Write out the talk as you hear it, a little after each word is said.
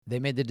they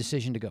made the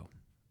decision to go.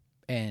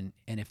 And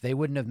if they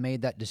wouldn't have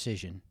made that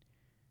decision,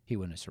 he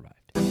wouldn't have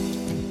survived.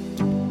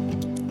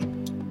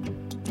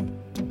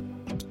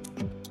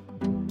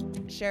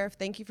 Sheriff,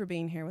 thank you for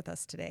being here with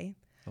us today.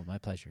 Oh, my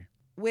pleasure.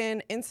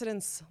 When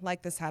incidents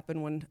like this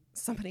happen, when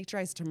somebody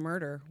tries to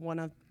murder one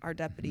of our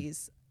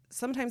deputies,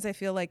 sometimes I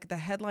feel like the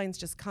headlines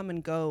just come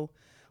and go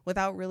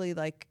without really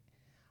like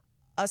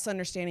us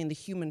understanding the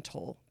human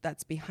toll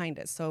that's behind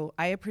it. So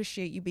I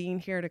appreciate you being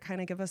here to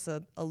kind of give us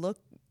a look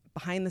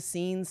behind the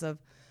scenes of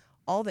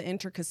all the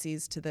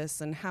intricacies to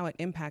this and how it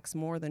impacts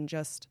more than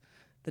just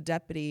the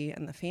deputy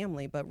and the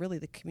family, but really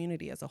the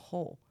community as a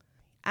whole.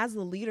 As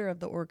the leader of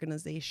the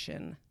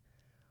organization,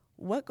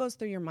 what goes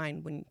through your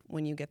mind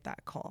when you get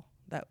that call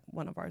that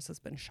one of ours has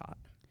been shot?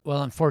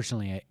 Well,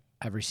 unfortunately,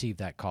 I've received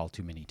that call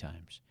too many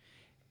times.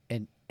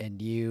 And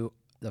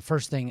the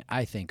first thing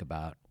I think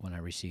about when I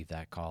receive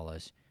that call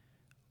is,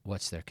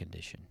 what's their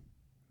condition?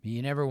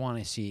 You never want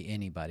to see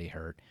anybody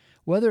hurt,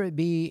 whether it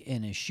be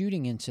in a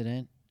shooting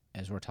incident,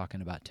 as we're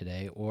talking about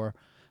today, or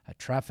a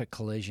traffic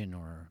collision,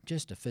 or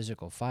just a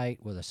physical fight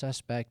with a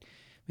suspect.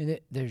 I mean,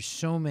 there's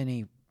so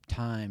many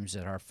times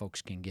that our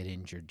folks can get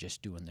injured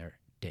just doing their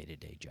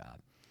day-to-day job.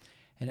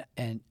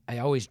 And I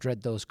always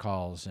dread those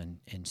calls.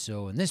 And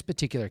so in this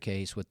particular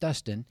case with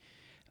Dustin,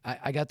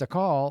 I got the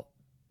call,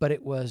 but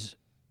it was,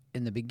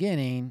 in the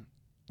beginning,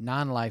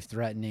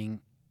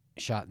 non-life-threatening,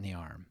 shot in the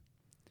arm.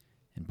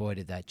 And boy,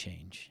 did that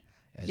change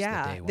as the day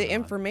went on. The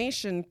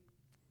information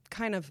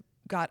kind of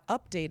got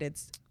updated.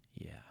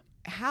 Yeah.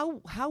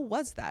 How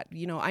was that?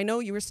 You know, I know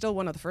you were still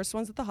one of the first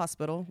ones at the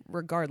hospital,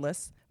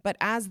 regardless. But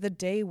as the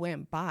day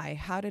went by,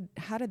 how did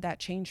that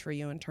change for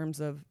you in terms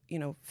of, you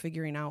know,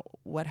 figuring out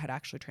what had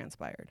actually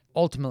transpired?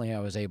 Ultimately, I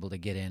was able to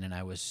get in, and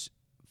I was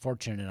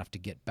fortunate enough to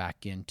get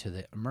back into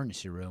the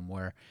emergency room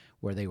where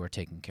they were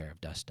taking care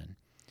of Dustin.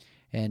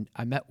 And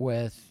I met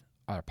with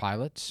our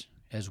pilots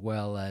as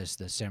well as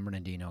the San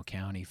Bernardino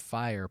County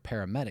fire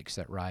paramedics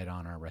that ride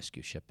on our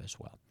rescue ship as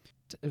well.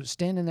 I was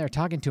standing there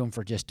talking to him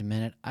for just a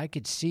minute. I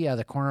could see out of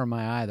the corner of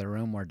my eye the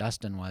room where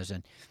Dustin was,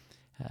 and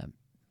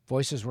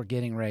voices were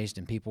getting raised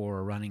and people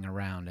were running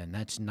around, and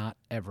that's not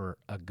ever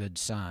a good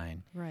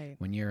sign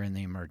when you're in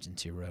the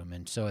emergency room.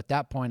 And so at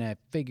that point, I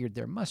figured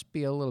there must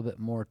be a little bit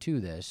more to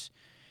this.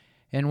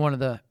 And one of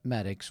the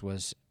medics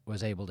was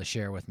able to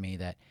share with me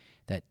that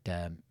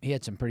he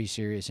had some pretty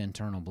serious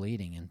internal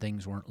bleeding and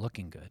things weren't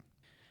looking good.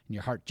 And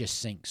your heart just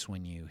sinks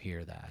when you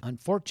hear that.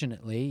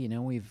 Unfortunately, you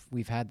know,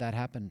 we've had that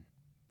happen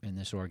in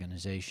this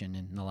organization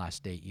in the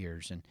last 8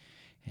 years,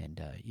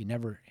 and you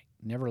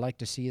never like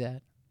to see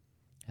that.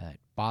 It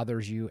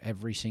bothers you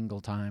every single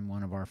time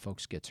one of our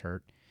folks gets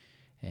hurt,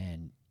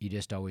 and you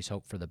just always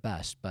hope for the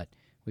best. But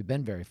we've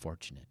been very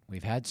fortunate.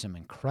 We've had some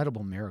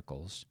incredible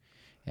miracles,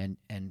 and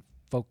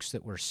folks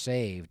that were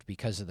saved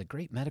because of the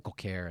great medical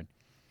care. And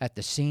at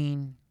the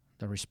scene,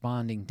 the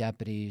responding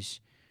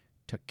deputies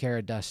took care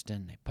of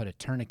Dustin. They put a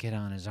tourniquet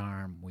on his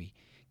arm. We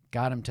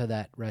got him to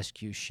that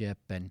rescue ship,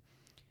 and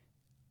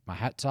my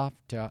hat's off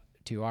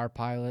to our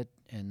pilot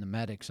and the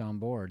medics on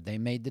board. They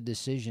made the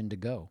decision to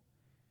go.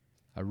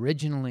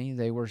 Originally,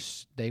 they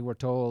were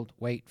told,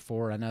 wait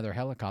for another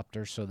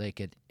helicopter so they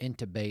could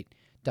intubate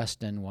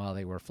Dustin while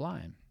they were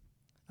flying.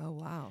 Oh,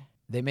 wow.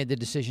 They made the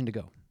decision to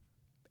go.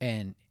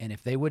 And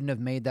if they wouldn't have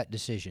made that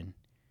decision,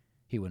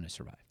 he wouldn't have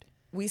survived.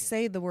 We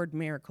say the word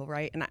miracle,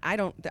 right? And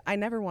I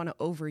never want to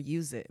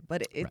overuse it,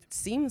 but it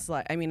seems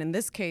like, I mean, in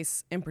this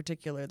case in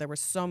particular, there were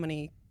so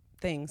many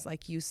things,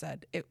 like you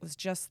said. It was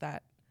just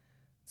that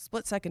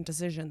split-second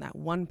decision that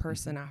one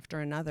person after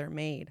another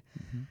made.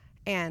 Mm-hmm.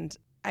 And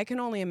I can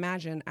only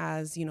imagine,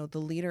 as, you know, the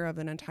leader of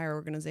an entire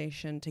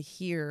organization, to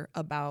hear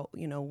about,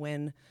 you know,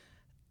 when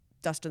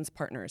Dustin's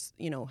partners,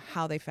 you know,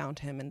 how they found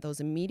him and those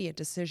immediate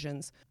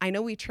decisions. I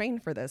know we train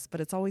for this, but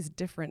it's always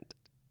different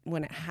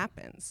when it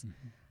happens.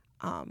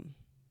 Mm-hmm.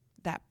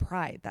 That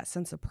pride, that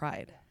sense of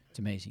pride. It's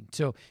amazing.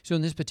 So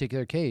in this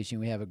particular case, you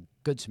know, we have a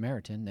good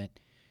Samaritan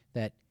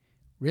that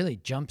really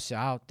jumps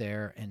out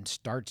there and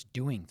starts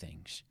doing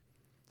things.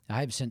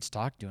 I've since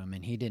talked to him,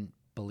 and he didn't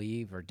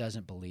believe or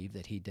doesn't believe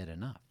that he did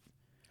enough.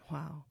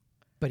 Wow.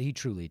 But he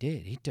truly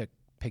did. He took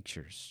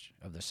pictures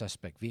of the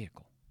suspect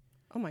vehicle.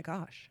 Oh, my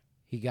gosh.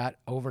 He got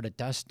over to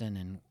Dustin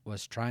and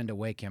was trying to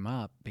wake him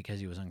up because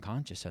he was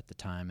unconscious at the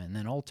time, and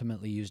then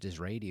ultimately used his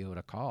radio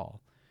to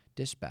call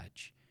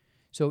dispatch.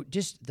 So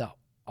just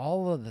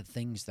all of the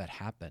things that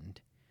happened,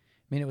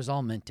 I mean, it was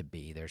all meant to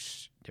be.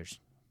 There's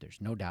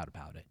no doubt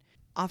about it.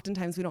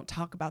 Oftentimes we don't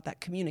talk about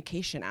that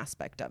communication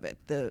aspect of it,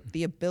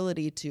 the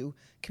ability to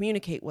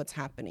communicate what's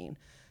happening.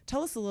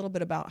 Tell us a little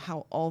bit about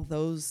how all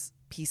those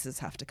pieces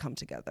have to come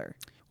together.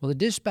 Well, the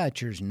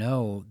dispatchers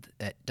know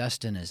that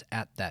Dustin is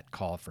at that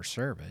call for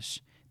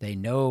service. They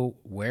know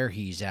where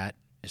he's at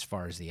as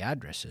far as the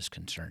address is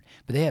concerned,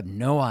 but they have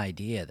no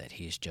idea that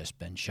he's just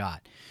been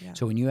shot. Yeah.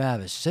 So when you have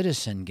a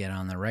citizen get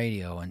on the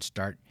radio and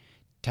start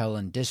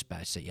telling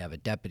dispatch that you have a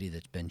deputy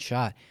that's been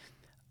shot,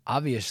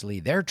 obviously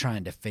they're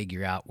trying to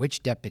figure out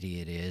which deputy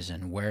it is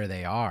and where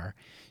they are.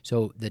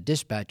 So the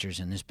dispatchers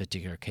in this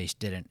particular case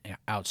did an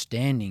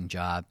outstanding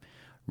job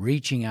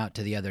reaching out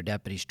to the other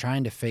deputies,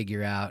 trying to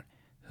figure out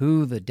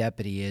who the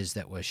deputy is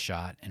that was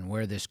shot and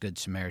where this Good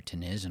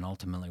Samaritan is, and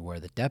ultimately where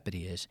the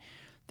deputy is.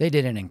 They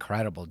did an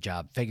incredible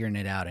job figuring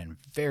it out in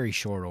very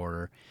short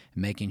order,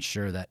 and making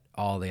sure that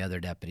all the other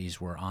deputies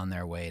were on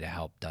their way to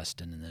help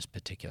Dustin in this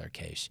particular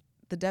case.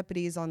 The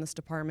deputies on this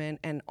department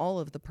and all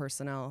of the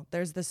personnel,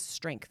 there's this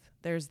strength.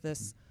 There's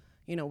this,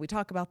 we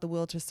talk about the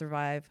will to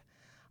survive,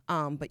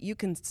 but you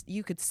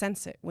could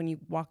sense it when you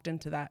walked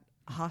into that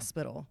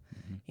hospital.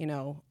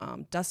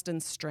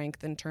 Dustin's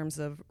strength in terms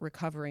of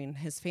recovering,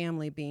 his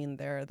family being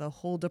there, the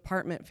whole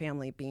department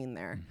family being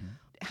there.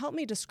 Help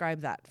me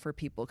describe that for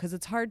people, because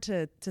it's hard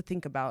to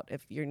think about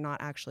if you're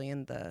not actually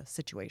in the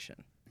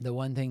situation. The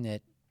one thing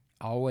that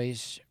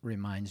always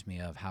reminds me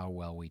of how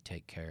well we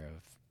take care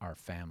of our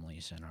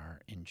families and our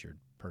injured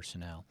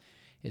personnel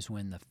is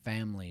when the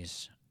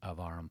families of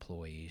our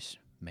employees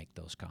make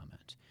those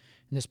comments.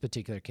 In this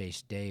particular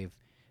case, Dave,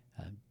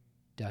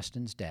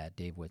 Dustin's dad,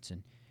 Dave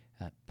Whitson,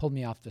 pulled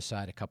me off the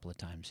side a couple of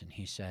times, and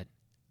he said,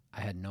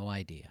 "I had no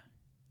idea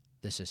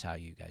this is how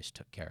you guys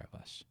took care of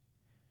us."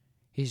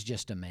 He's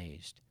just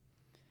amazed.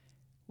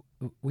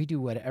 We do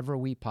whatever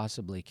we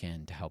possibly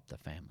can to help the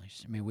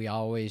families. I mean, we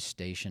always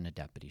station a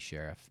deputy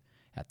sheriff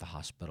at the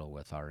hospital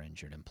with our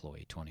injured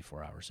employee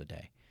 24 hours a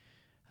day.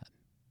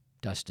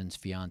 Dustin's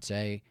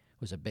fiance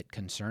was a bit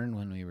concerned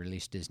when we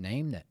released his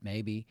name that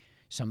maybe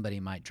somebody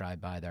might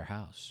drive by their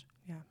house.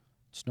 Yeah.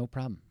 It's no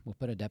problem. We'll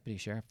put a deputy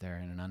sheriff there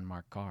in an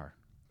unmarked car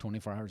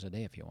 24 hours a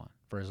day if you want,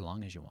 for as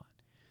long as you want.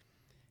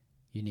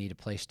 You need a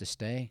place to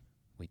stay,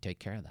 we take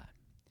care of that.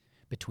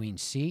 Between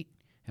seat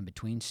and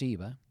between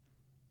SEBA,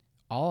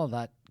 all of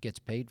that gets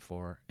paid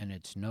for, and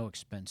it's no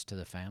expense to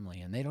the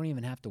family, and they don't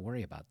even have to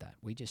worry about that.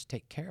 We just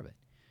take care of it.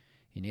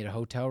 You need a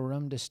hotel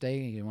room to stay,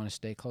 you want to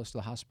stay close to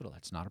the hospital,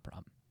 that's not a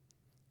problem.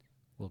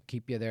 We'll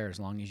keep you there as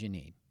long as you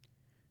need.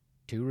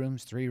 2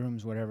 rooms, 3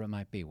 rooms, whatever it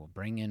might be. We'll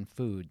bring in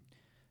food.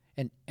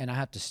 And I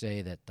have to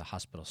say that the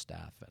hospital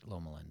staff at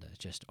Loma Linda is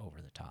just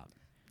over the top.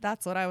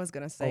 That's what I was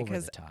going to say,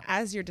 because Over the top.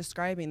 as you're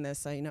describing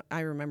this, I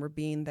remember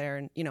being there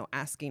and,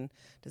 asking,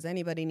 does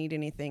anybody need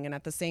anything? And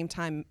at the same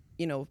time,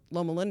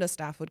 Loma Linda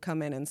staff would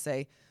come in and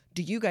say,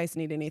 do you guys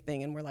need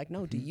anything? And we're like,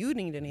 no, do you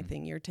need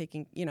anything? You're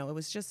taking, it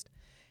was just,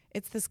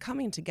 it's this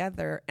coming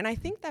together. And I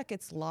think that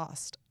gets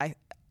lost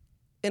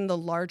in the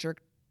larger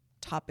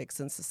topics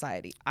in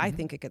society. I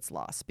think it gets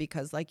lost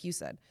because, like you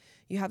said,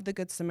 you have the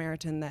Good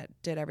Samaritan that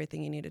did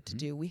everything he needed to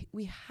do.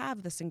 We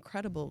have this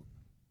incredible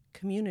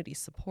community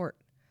support.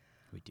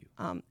 We do.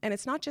 And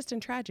it's not just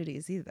in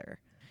tragedies either.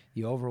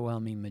 The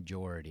overwhelming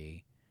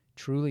majority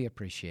truly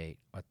appreciate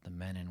what the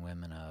men and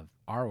women of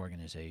our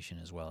organization,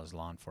 as well as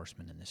law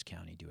enforcement in this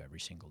county, do every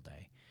single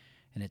day.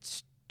 And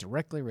it's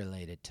directly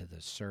related to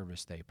the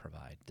service they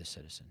provide the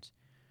citizens.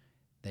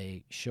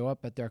 They show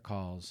up at their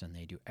calls, and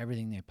they do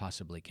everything they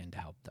possibly can to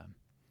help them.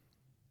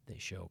 They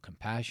show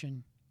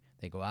compassion.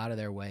 They go out of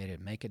their way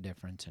to make a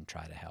difference and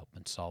try to help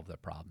and solve the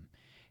problem.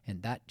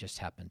 And that just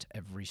happens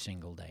every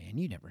single day. And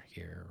you never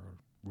hear or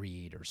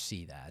read or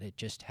see that. It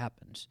just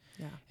happens.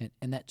 Yeah.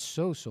 And that's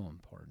so, so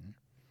important.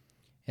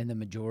 And the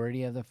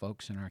majority of the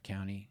folks in our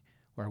county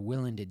are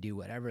willing to do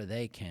whatever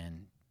they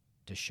can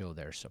to show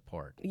their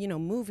support.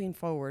 Moving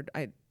forward,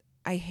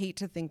 I hate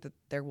to think that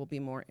there will be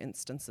more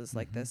instances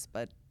like this,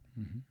 but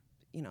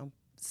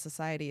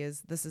society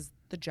this is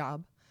the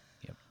job.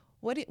 Yep.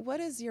 What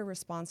is your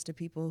response to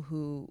people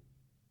who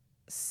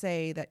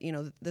say that,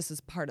 this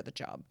is part of the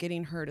job,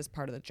 getting hurt is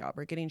part of the job,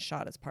 or getting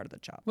shot is part of the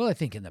job? Well, I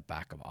think in the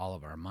back of all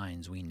of our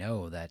minds, we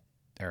know that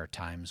there are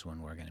times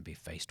when we're going to be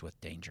faced with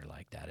danger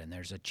like that, and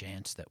there's a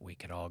chance that we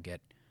could all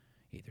get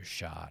either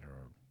shot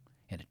or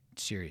in a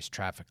serious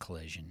traffic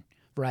collision,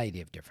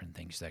 variety of different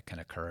things that can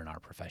occur in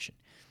our profession.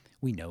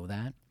 We know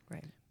that,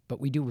 Right. but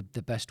we do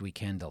the best we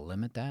can to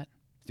limit that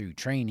through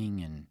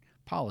training and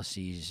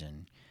policies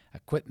and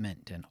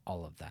equipment and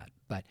all of that.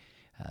 But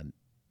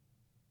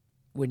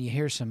when you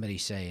hear somebody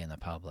say in the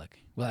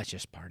public, well, that's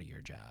just part of your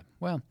job.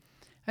 Well,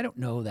 I don't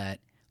know that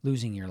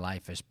losing your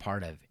life is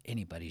part of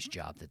anybody's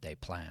job that they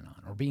plan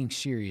on, or being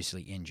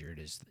seriously injured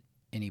is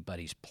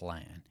anybody's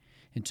plan.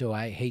 And so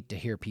I hate to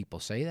hear people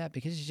say that,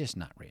 because it's just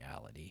not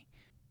reality.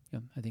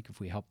 I think if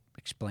we help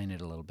explain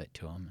it a little bit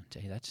to them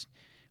and say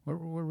we're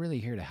really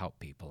here to help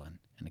people, and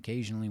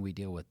occasionally we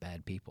deal with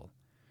bad people.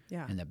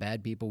 Yeah. And the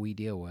bad people we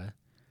deal with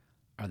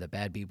are the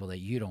bad people that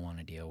you don't want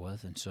to deal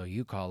with, and so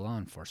you call law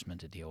enforcement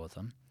to deal with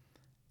them,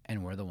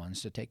 and we're the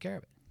ones to take care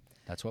of it.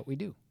 That's what we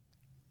do.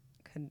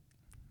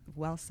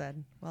 Well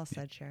said. Well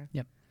said, Sheriff.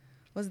 Yep.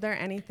 Was there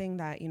anything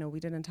that, we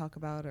didn't talk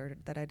about or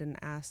that I didn't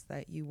ask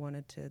that you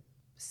wanted to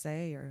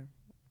say or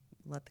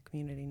let the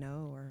community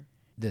know? Or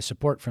the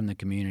support from the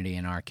community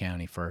in our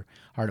county for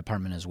our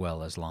department, as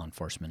well as law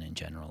enforcement in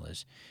general,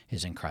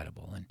 is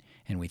incredible,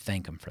 and we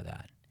thank them for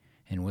that.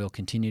 And we'll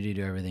continue to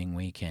do everything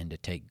we can to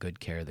take good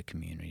care of the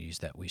communities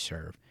that we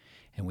serve.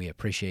 And we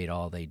appreciate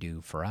all they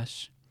do for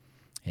us,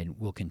 and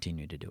we'll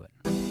continue to do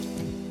it.